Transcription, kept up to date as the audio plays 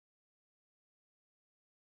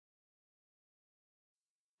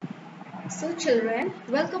So children,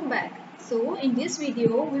 welcome back. So in this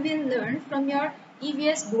video, we will learn from your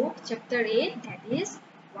EVS book chapter 8, that is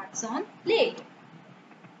what's on plate.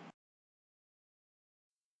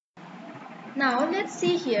 Now let's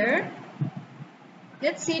see here.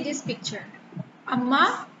 Let's see this picture.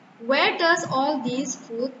 Amma, where does all this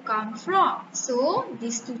food come from? So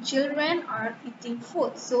these two children are eating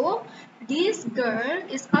food. So this girl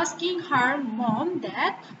is asking her mom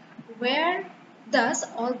that where does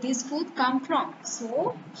all this food come from?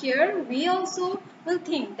 So here we also will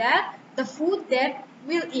think that the food that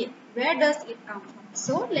we'll eat, where does it come from?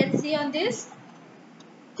 So let's see on this.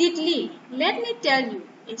 Titli, let me tell you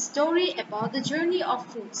a story about the journey of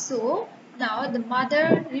food. So now the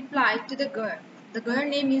mother replied to the girl. The girl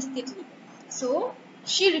name is Titli. So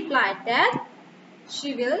she replied that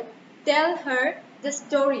she will tell her the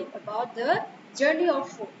story about the journey of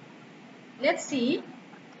food. Let's see.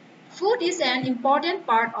 Food is an important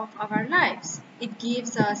part of our lives. It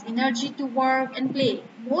gives us energy to work and play.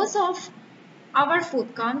 Most of our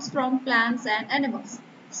food comes from plants and animals.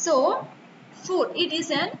 So, food, it is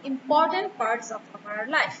an important part of our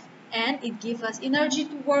life. And it gives us energy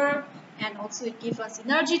to work and also it gives us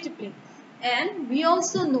energy to play. And we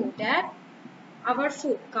also know that our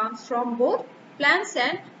food comes from both plants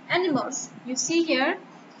and animals. You see here,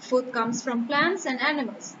 food comes from plants and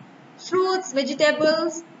animals. Fruits,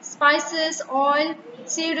 vegetables, spices, oil,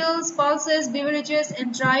 cereals, pulses, beverages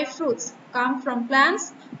and dry fruits come from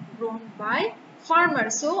plants grown by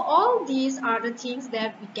farmers. So all these are the things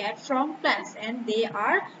that we get from plants and they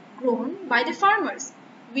are grown by the farmers.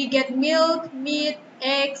 We get milk, meat,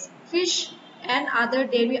 eggs, fish and other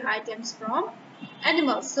dairy items from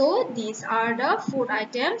animals. So these are the food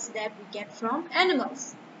items that we get from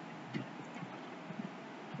animals.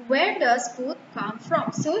 Where does food come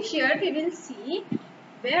from? So here we will see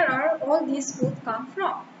where are all these food come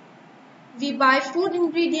from. We buy food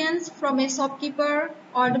ingredients from a shopkeeper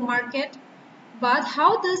or the market, but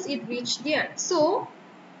how does it reach there? So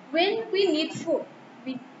when we need food,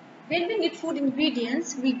 when we need food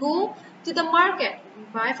ingredients, we go to the market. We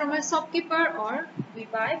buy from a shopkeeper or we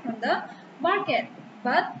buy from the market.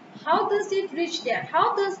 But how does it reach there?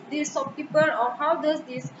 How does this shopkeeper or how does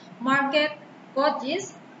this market got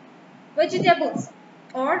these vegetables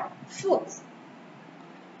or foods?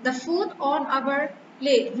 The food on our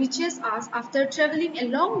plate reaches us after traveling a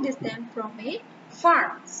long distance from a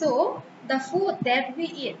farm. So the food that we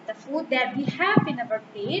eat, the food that we have in our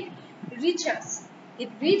plate reaches. It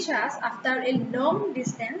reaches us after a long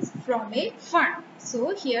distance from a farm.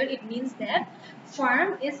 So here it means that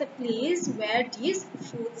farm is a place where these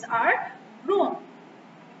foods are grown.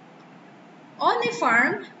 On a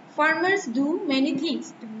farm, farmers do many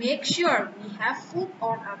things to make sure we have food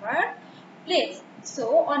on our plates.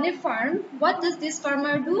 So on a farm, what does this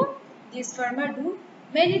farmer do? This farmer do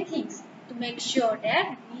many things to make sure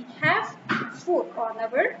that we have food on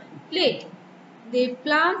our plate. They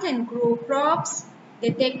plant and grow crops. They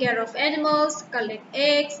take care of animals, collect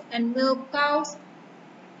eggs and milk cows,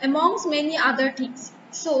 amongst many other things.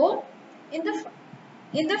 So in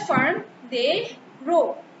the farm, they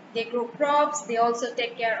grow. They grow crops. They also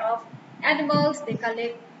take care of animals. They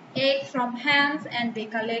collect eggs from hens and they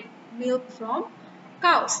collect milk from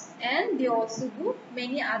cows. And they also do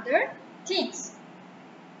many other things.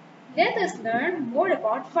 Let us learn more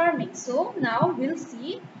about farming. So now we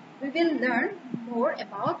will learn more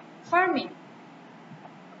about farming.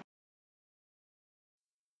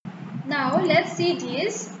 Now let's see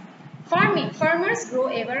this. Farming. Farmers grow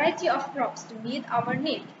a variety of crops to meet our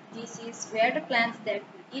need. This is where the plants that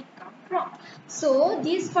we eat come from. So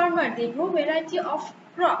these farmers, they grow variety of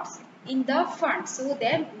crops in the farm so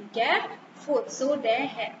that we get food, so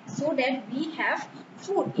that we have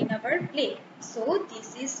food in our plate. So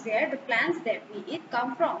this is where the plants that we eat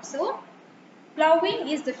come from. So plowing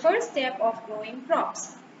is the first step of growing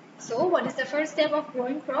crops. So what is the first step of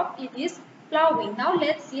growing crop? It is plowing. Now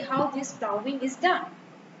let's see how this plowing is done.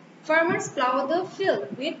 Farmers plow the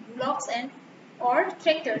field with bullocks and or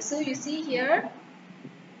tractors. So you see here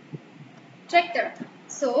tractor.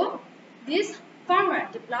 So this farmer,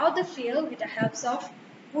 they plow the field with the help of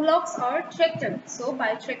bullocks or tractor. So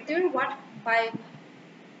by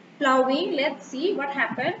plowing, let's see what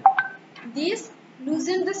happened. This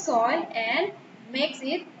loosens the soil and makes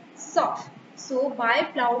it soft. So by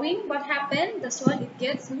plowing, what happened? The soil it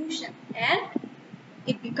gets loosened and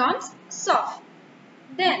it becomes soft.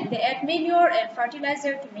 Then they add manure and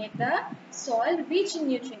fertilizer to make the soil rich in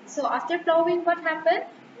nutrients. So after plowing, what happened?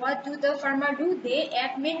 What do the farmer do? They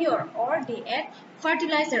add manure or they add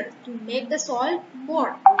fertilizer to make the soil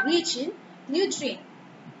more rich in nutrients.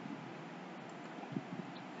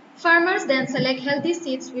 Farmers then select healthy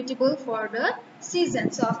seeds suitable for the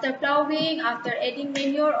season. So after plowing, after adding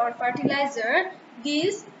manure or fertilizer,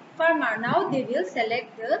 these farmer now they will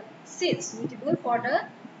select the seeds suitable for the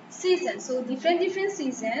season. So different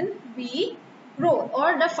season we grow,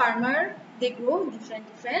 or the farmer they grow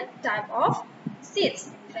different type of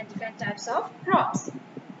seeds, different types of crops.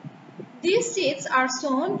 These seeds are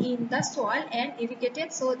sown in the soil and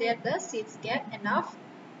irrigated so that the seeds get enough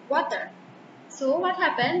water. So what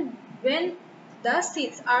happens when the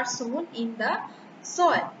seeds are sown in the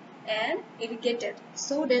soil and irrigated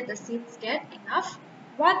so that the seeds get enough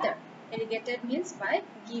water? Irrigated means by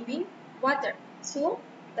giving water. So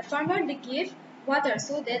the farmer they give water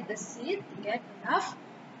so that the seed get enough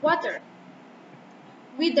water.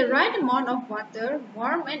 With the right amount of water,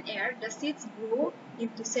 warmth and air, the seeds grow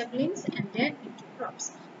into saplings and then into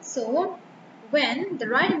crops. So when the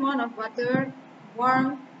right amount of water,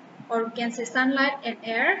 warmth, or we can say sunlight and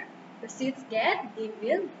air, the seeds get, they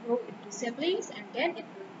will grow into saplings and then it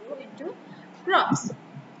will grow into crops.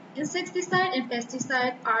 Insecticide and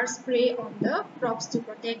pesticide are sprayed on the crops to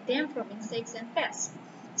protect them from insects and pests.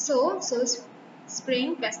 So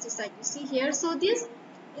spraying pesticide, you see here. So this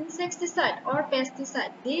insecticide or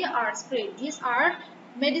pesticide, they are sprayed. These are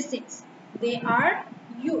medicines. They are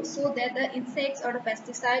used so that the insects or the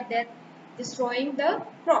pesticide that destroying the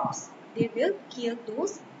crops, they will kill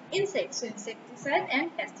those insects. So insecticide and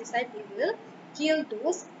pesticide, they will kill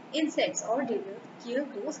those insects or they will kill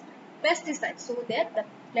those pesticides so that the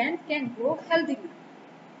plant can grow healthily.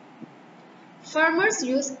 Farmers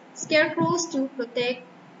use scarecrows to protect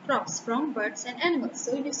crops from birds and animals.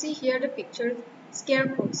 So you see here the picture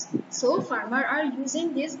scarecrows. So farmers are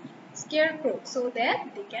using this scarecrow so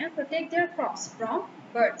that they can protect their crops from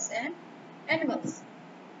birds and animals.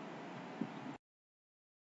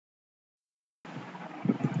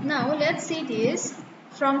 Now let's see this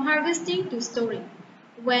from harvesting to storing.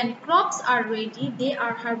 When crops are ready, they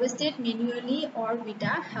are harvested manually or with the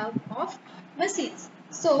help of machines.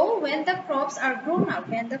 So when the crops are grown up,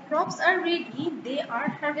 when the crops are ready, they are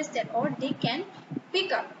harvested or they can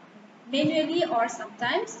pick up manually or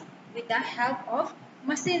sometimes with the help of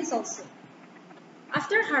machines also.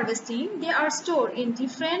 After harvesting, they are stored in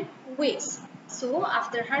different ways. So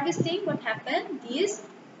after harvesting, what happened? These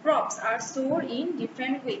crops are stored in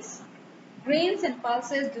different ways. Grains and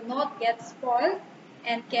pulses do not get spoiled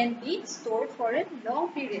and can be stored for a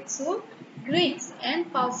long period. So grains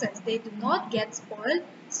and pulses, they do not get spoiled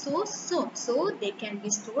so soon. So they can be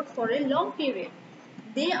stored for a long period.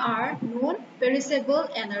 They are non-perishable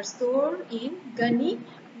and are stored in gunny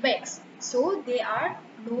bags. So they are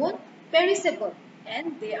non-perishable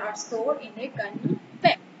and they are stored in a gunny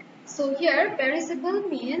bag. So here perishable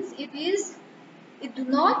means it do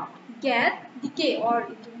not get decay or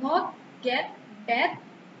it do not get bad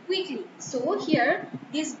quickly. So here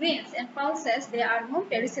these grains and pulses, they are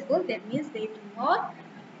non-perishable. That means they do not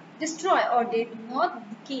destroy or they do not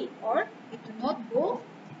decay or it do not go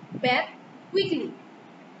bad quickly.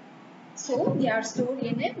 So they are stored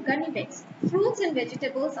in a gunny bags. Fruits and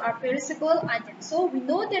vegetables are perishable items. So we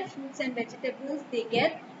know that fruits and vegetables, they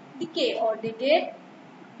get decay or they get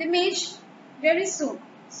damaged very soon.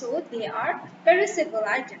 So they are perishable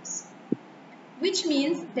items, which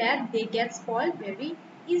means that they get spoiled very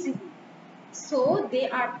easily. So they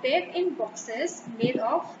are packed in boxes made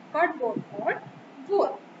of cardboard or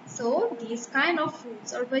wood. So these kind of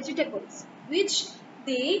fruits or vegetables, which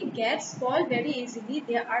they get spoiled very easily,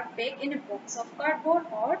 they are packed in a box of cardboard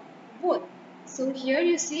or wood. So here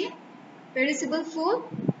you see perishable food.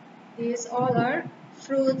 These all are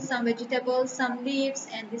fruits, some vegetables, some leaves,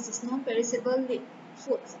 and this is non-perishable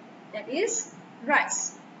foods. That is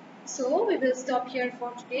rice. So we will stop here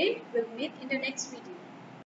for today. We'll meet in the